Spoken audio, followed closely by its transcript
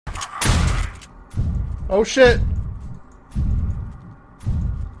Oh shit!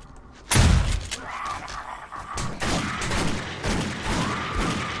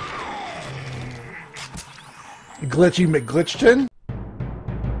 Glitchy McGlitchton?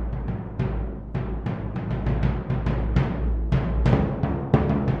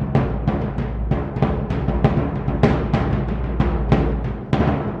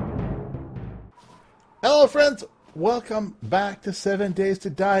 Hello friends! Welcome back to 7 Days to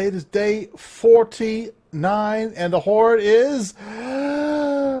Die. It is day 49 and the horde is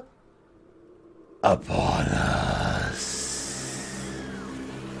upon us.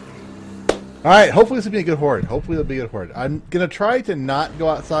 Alright, hopefully this will be a good horde. Hopefully it'll be a good horde. I'm going to try to not go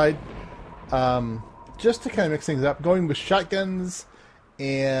outside just to kind of mix things up. Going with shotguns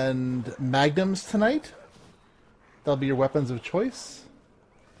and magnums tonight. That'll be your weapons of choice.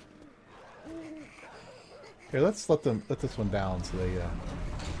 Here, let's let this one down so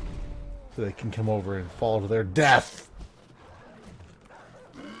they can come over and fall to their death.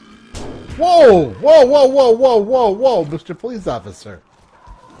 Whoa! Whoa! Whoa! Whoa! Whoa! Whoa! Whoa! Mr. Police Officer.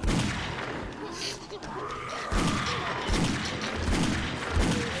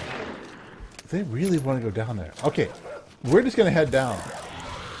 They really want to go down there. Okay, we're just gonna head down.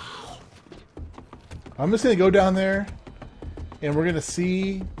 I'm just gonna go down there. And we're going to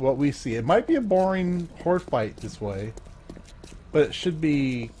see what we see. It might be a boring horde fight this way, but it should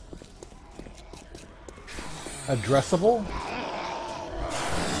be addressable.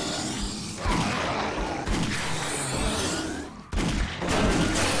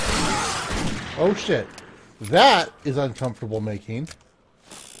 Oh shit. That is uncomfortable making.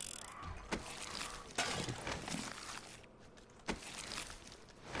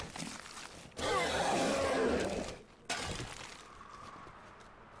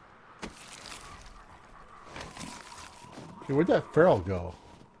 Where'd that feral go?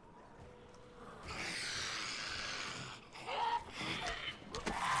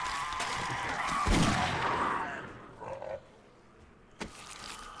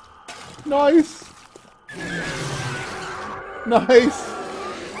 Nice! Nice!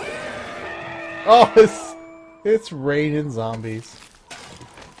 Oh, it's raining zombies.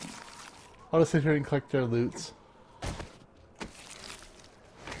 I'll just sit here and collect their loots.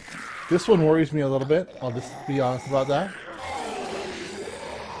 This one worries me a little bit. I'll just be honest about that.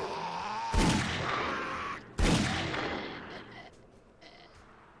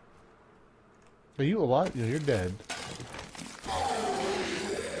 Are you alive? You're dead.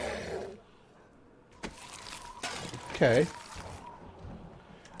 Okay.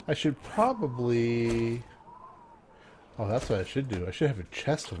 I should probably... Oh, that's what I should do. I should have a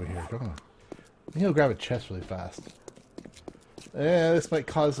chest over here, don't I? I think I'll grab a chest really fast. This might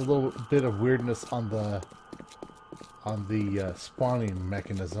cause a little bit of weirdness on the spawning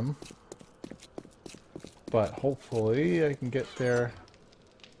mechanism. But hopefully I can get their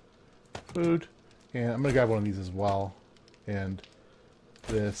food. And I'm going to grab one of these as well. And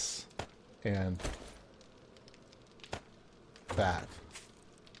this. And that.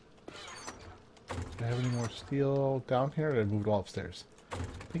 Do I have any more steel down here? Or did I move it all upstairs? I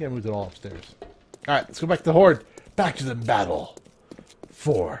think I moved it all upstairs. Alright, let's go back to the horde. Back to the battle.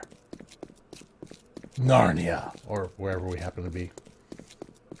 For Narnia. Or wherever we happen to be.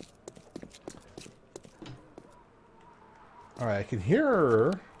 Alright, I can hear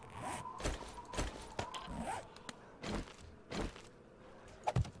her.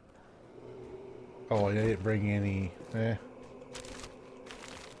 Oh, I didn't bring any. Okay,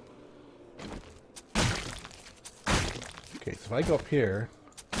 so if I go up here.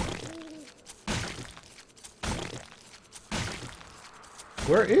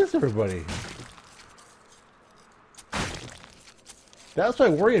 Where is everybody? That's why I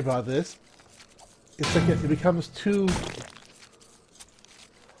worry about this. It's like it becomes too.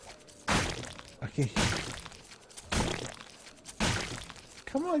 Okay.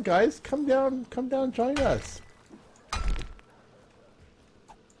 Come on, guys. Come down, join us.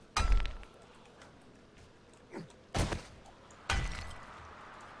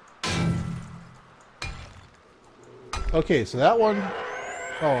 Okay, so that one...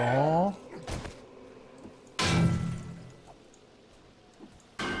 Aww.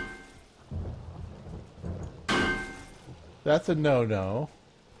 That's a no-no.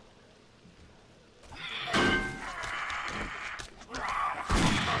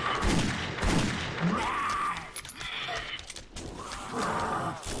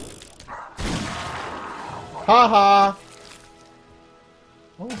 Haha!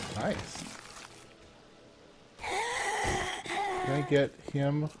 Oh, nice. Can I get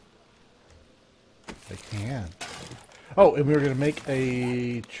him? I can. Oh, and we were going to make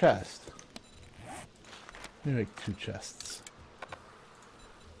a chest. Let me make 2 chests.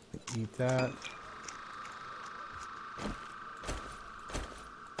 Eat that.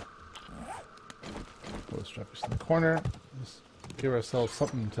 Let's drop this in the corner. Let's give ourselves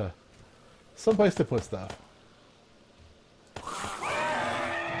someplace to put stuff.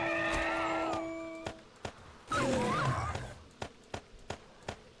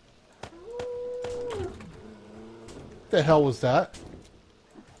 What the hell was that?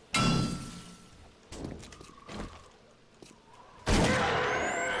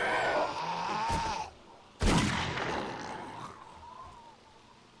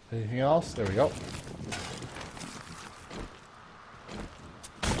 Anything else? There we go.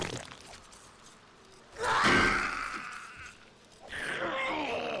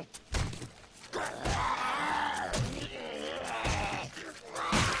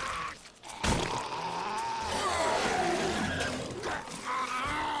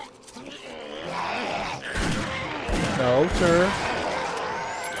 No, sir.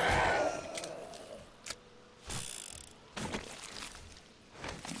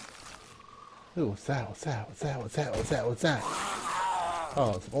 Ooh, what's that? What's that? What's that? What's that? What's that? What's that?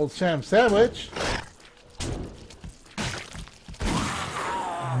 Oh, it's an old sham sandwich.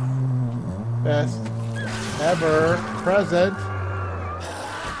 Best ever present.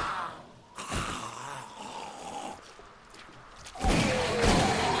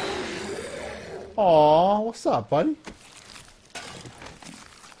 Aw, what's up, buddy?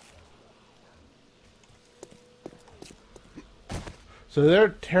 So they're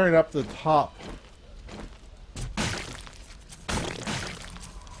tearing up the top.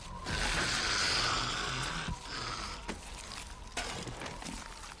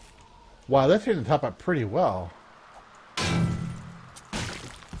 Wow, they're tearing the top up pretty well.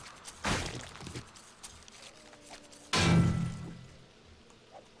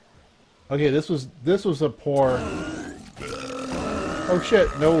 Okay, this was a poor. Oh shit,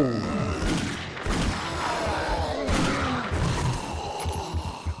 no.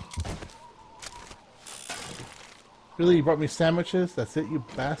 Really, you brought me sandwiches? That's it, you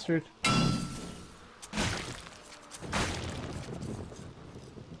bastard?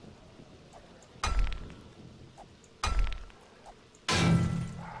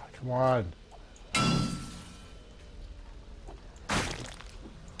 Come on.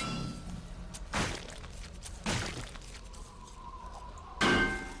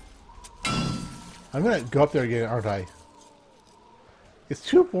 I'm gonna go up there again, aren't I? It's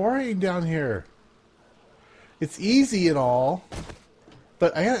too boring down here. It's easy and all,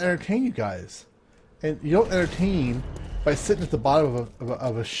 but I gotta entertain you guys. And you don't entertain by sitting at the bottom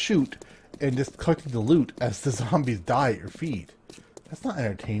of a chute and just collecting the loot as the zombies die at your feet. That's not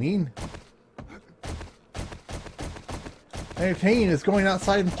entertaining. Entertaining is going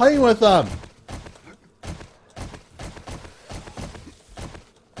outside and playing with them.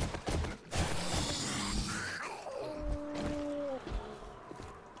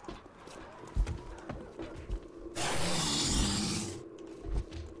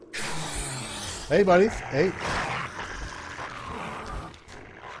 Hey, buddies. Hey.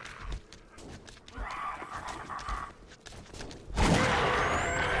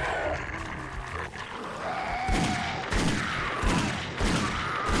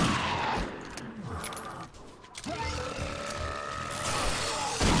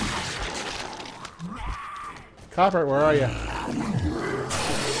 Copper, where are you?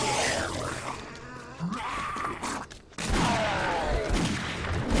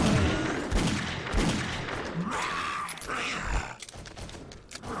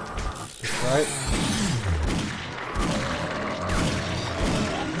 Right.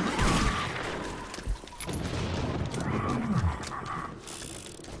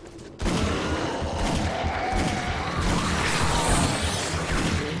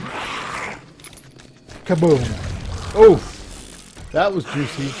 Kaboom. Oh, that was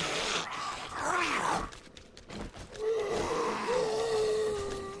juicy.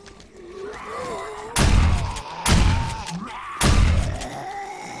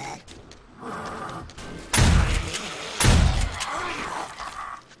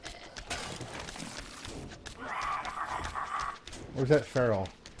 Where's that feral?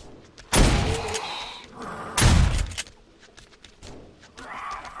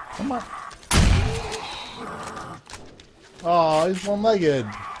 Come on. Oh, he's one-legged.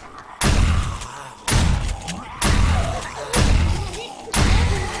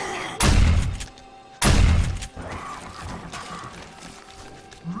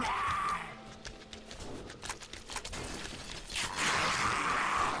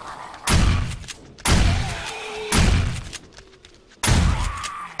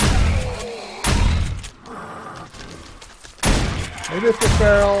 Maybe it's the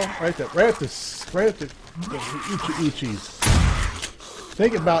barrel. Right at the Ichis.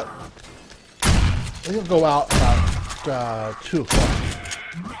 Think about. I think it'll go out about 2 o'clock.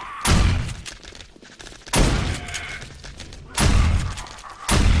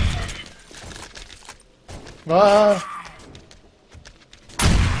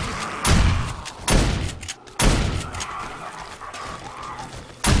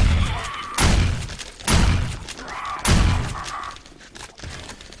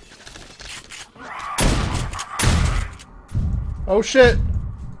 Oh shit!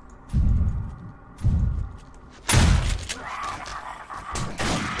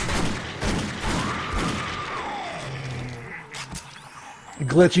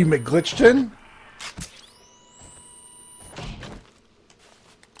 Glitchy McGlitchton?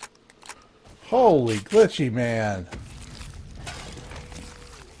 Holy glitchy man.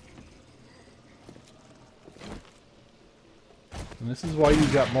 And this is why you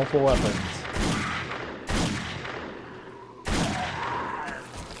got multiple weapons.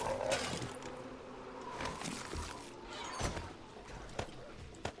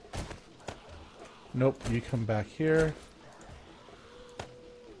 Nope, you come back here.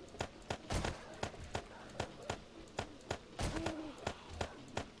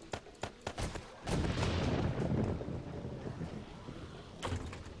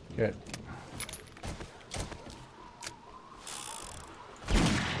 Good.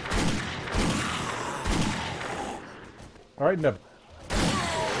 All right, now,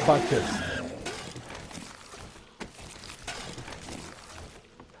 fuck this.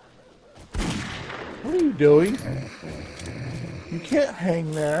 What are you doing? You can't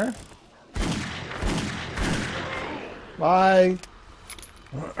hang there. Bye.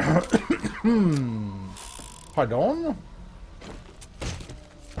 Pardon?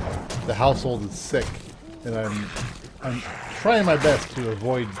 The household is sick, and I'm trying my best to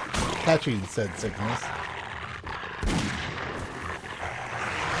avoid catching said sickness.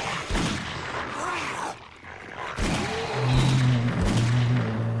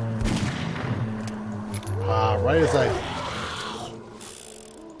 Right as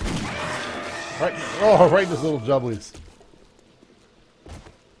right in his little jubblies.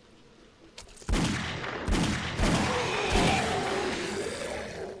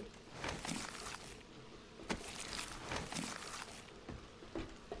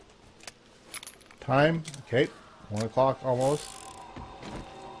 Time, okay, 1 o'clock almost.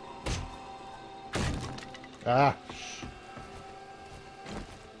 Ah.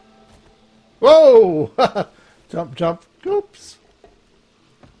 Whoa! Jump, jump, oops.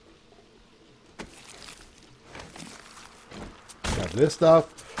 Got this stuff.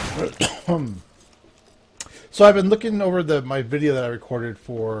 So I've been looking over my video that I recorded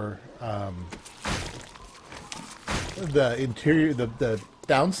for the interior, the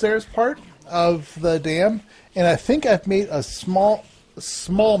downstairs part of the dam, and I think I've made a small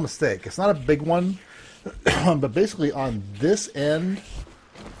mistake. It's not a big one, but basically on this end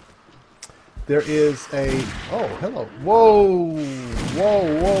there is a hello, whoa, whoa,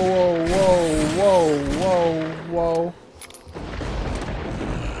 whoa, whoa, whoa, whoa, whoa, whoa.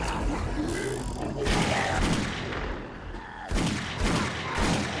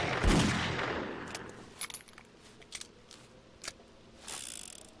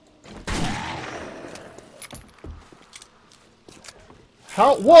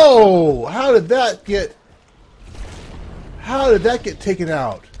 Whoa! How did that get taken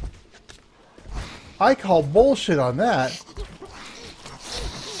out? I call bullshit on that.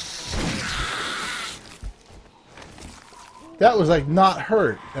 That was like not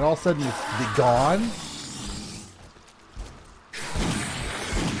hurt, and all of a sudden it's gone.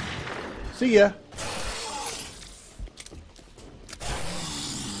 See ya.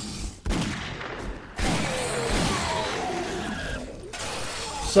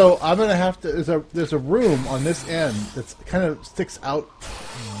 So I'm gonna have to. There's a room on this end that's kind of sticks out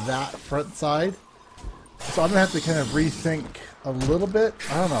that front side. So I'm gonna have to kind of rethink a little bit.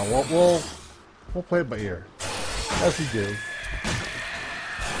 I don't know. We'll play it by ear, as we do.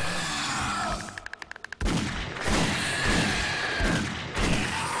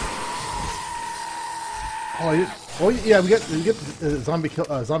 Oh yeah, we get the zombie count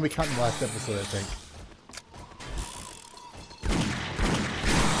in the last episode, I think.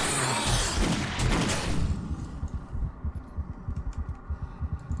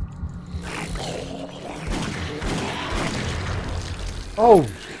 Oh,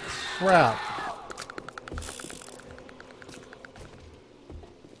 crap.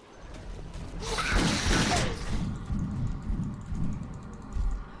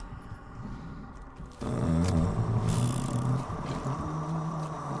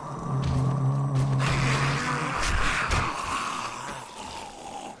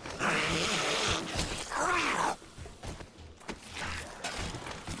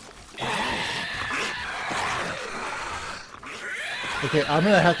 Okay, I'm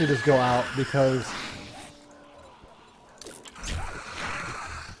gonna have to just go out because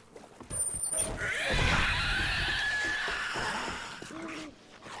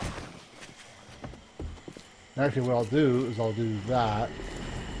actually what I'll do is I'll do that.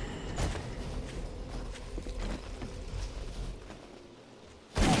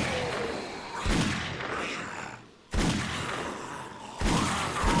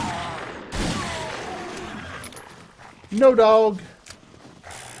 No dog.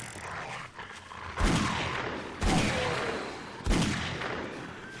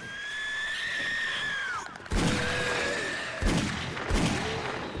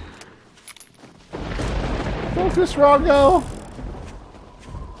 Focus, Rongo.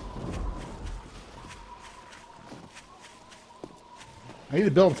 I need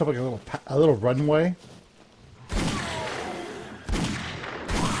to build something like a little runway.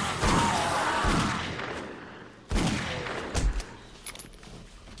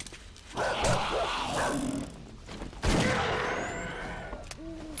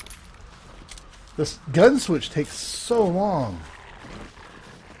 This gun switch takes so long.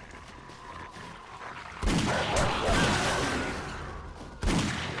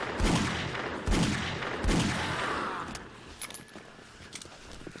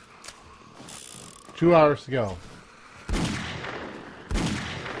 Two hours to go.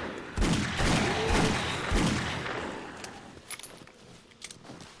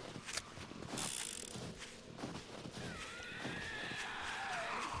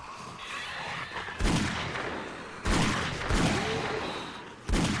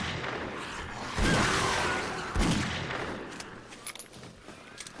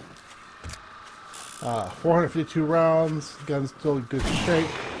 Uh, 452 rounds. Gun's still in good shape.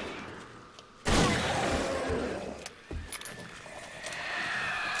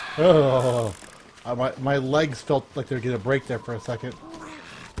 Oh, my legs felt like they were going to break there for a second.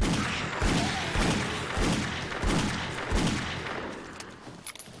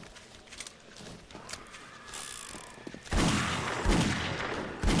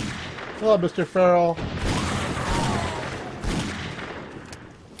 Hello, Mr. Farrell.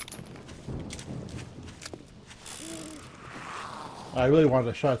 I really wanted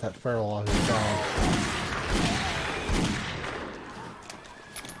to shot at that Farrell while he was down.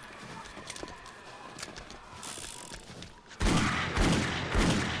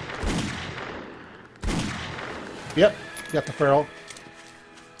 Yep, got the Farrell.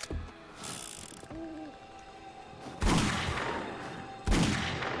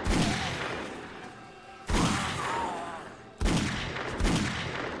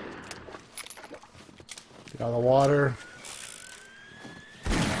 Get out of the water.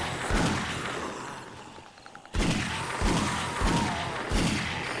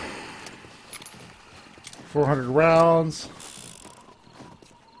 $400 rounds.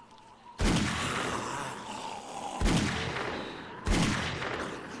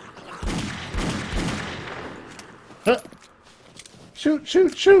 Huh. Shoot,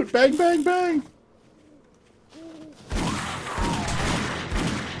 shoot, shoot! Bang, bang, bang!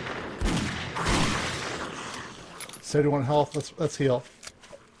 $71 health. Let's heal.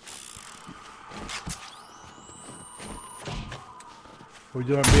 What are we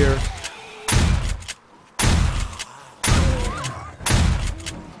doing beer?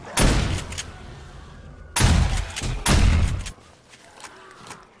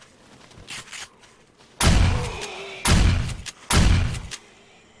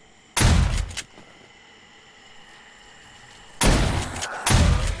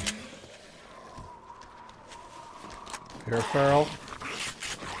 Here, Farrell.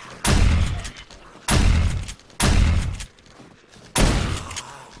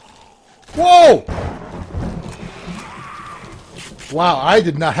 Whoa! Wow, I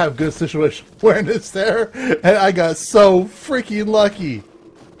did not have good situation awareness there, and I got so freaking lucky.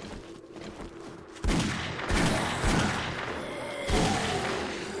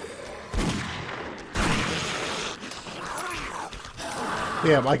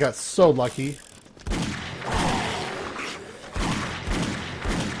 Damn, I got so lucky.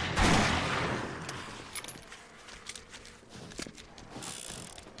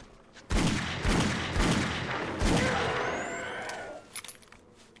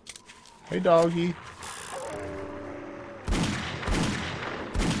 Hey, doggy.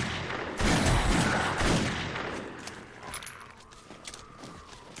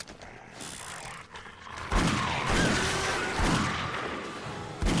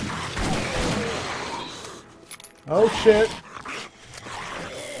 Oh, shit.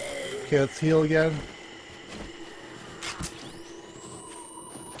 Okay, let's heal again.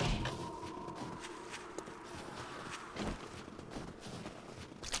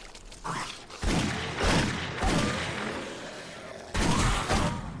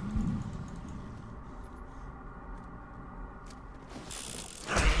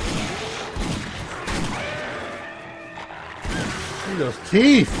 Look at those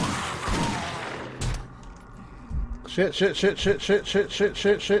teeth! Shit, shit, shit, shit, shit, shit, shit,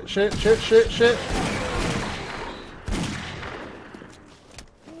 shit, shit, shit, shit, shit, shit.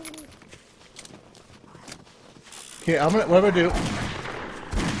 Okay, what I'm gonna do,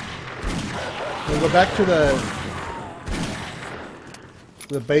 I'm gonna go back to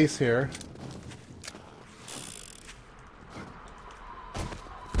the base here.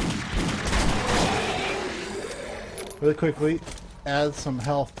 Really quickly, add some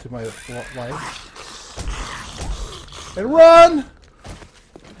health to my life. And run!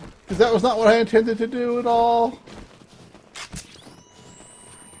 Because that was not what I intended to do at all.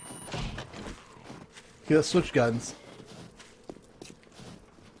 Okay, let's switch guns.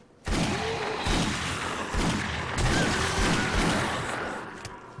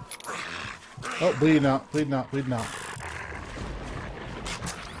 Oh, bleeding out, bleeding out, bleeding out.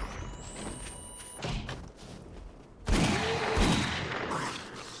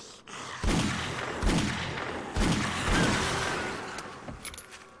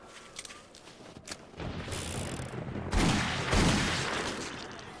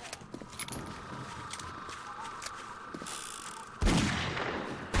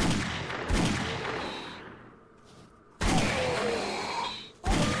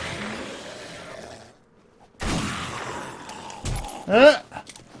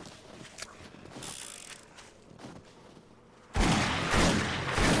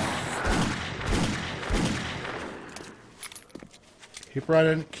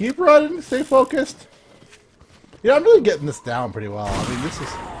 Keep running, stay focused. Yeah, I'm really getting this down pretty well. I mean,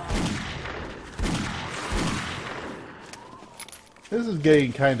 this is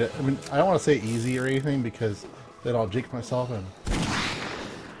getting kind of, I mean, I don't want to say easy or anything because then I'll jinx myself and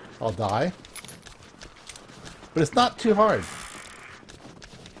I'll die. But it's not too hard.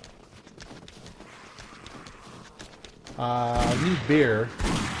 I need beer.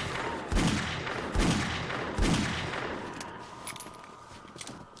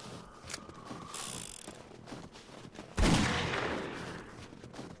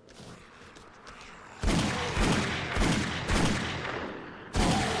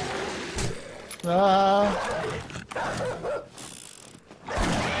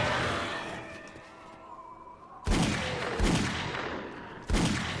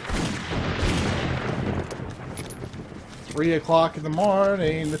 It's 3 o'clock in the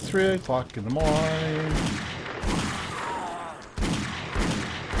morning. It's 3 o'clock in the morning.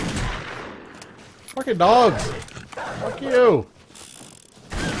 Fucking dogs! Fuck you!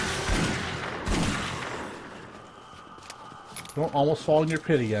 Don't almost fall in your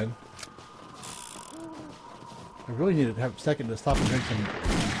pit again. I really need to have a second to stop and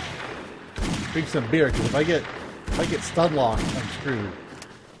drink some beer, because if I get stun locked, I'm screwed.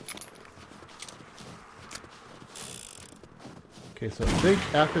 Okay, so I think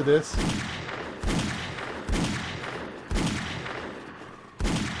after this,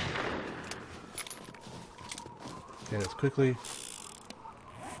 okay, let's quickly.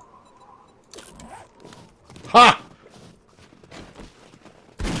 Ha!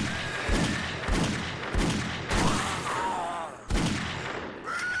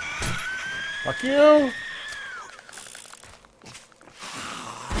 Fuck you!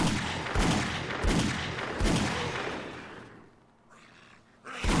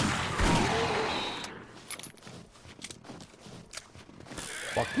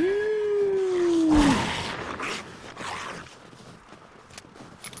 Fuck you!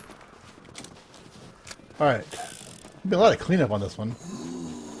 Alright. Be a lot of cleanup on this one.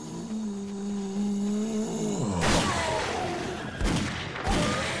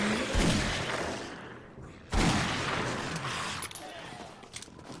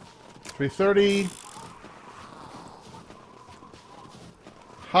 $330.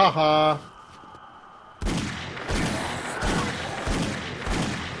 Haha.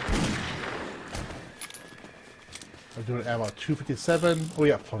 I'm doing ammo 257. Oh, we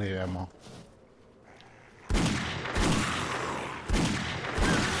got plenty of ammo.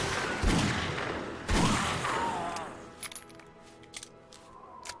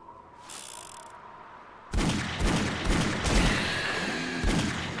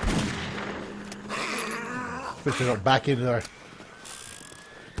 Wish they don't back into there.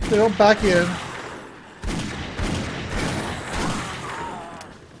 They don't back in.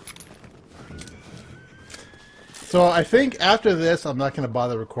 So I think after this, I'm not going to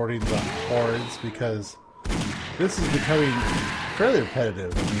bother recording the hordes because this is becoming fairly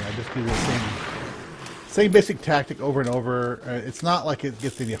repetitive. I mean, I just do the same basic tactic over and over. It's not like it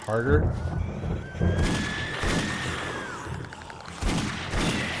gets any harder.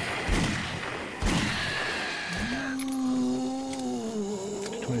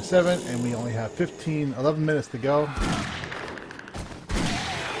 27, and we only have 11 minutes to go.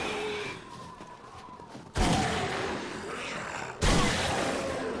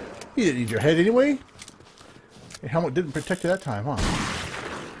 You didn't need your head anyway. Your helmet didn't protect you that time, huh?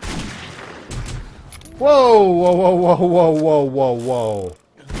 Whoa, whoa, whoa, whoa, whoa, whoa, whoa, whoa.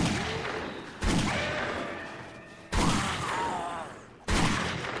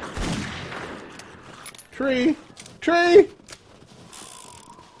 Tree! Tree!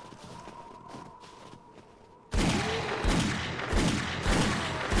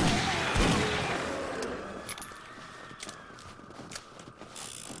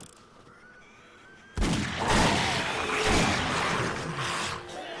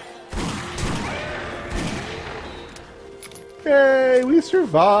 Yay, we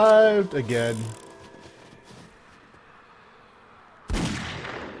survived again.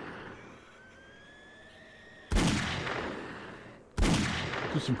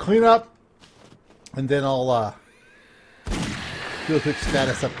 Do some cleanup, and then I'll do a quick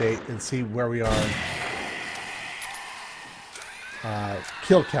status update and see where we are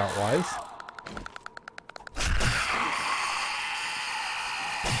kill count wise.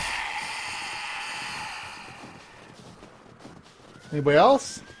 Anybody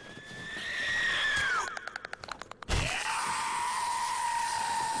else?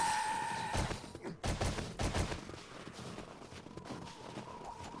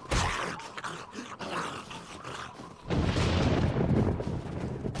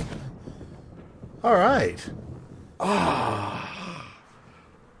 All right. Ah.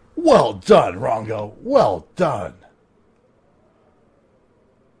 Well done, Rongo. Well done.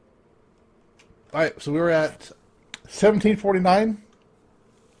 All right, so we were at 1749,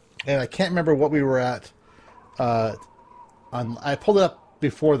 and I can't remember what we were at. I pulled it up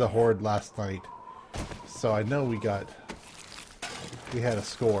before the horde last night, so I know we had a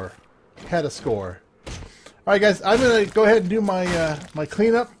score. Had a score. All right, guys, I'm gonna go ahead and do my my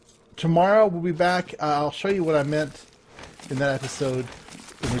cleanup. Tomorrow we'll be back. I'll show you what I meant in that episode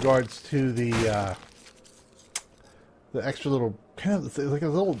in regards to the extra little kind of like a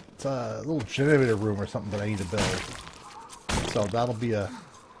little generator room or something that I need to build. So that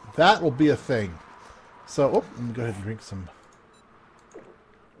will be a thing. So let me go ahead and drink some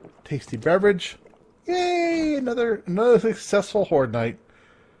tasty beverage. Yay! Another successful horde night.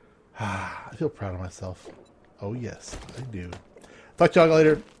 I feel proud of myself. Oh yes, I do. Talk to y'all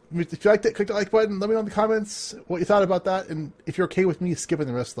later. If you liked it, click the like button. Let me know in the comments what you thought about that, and if you're okay with me skipping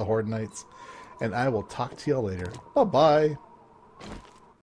the rest of the horde nights. And I will talk to y'all later. Bye bye.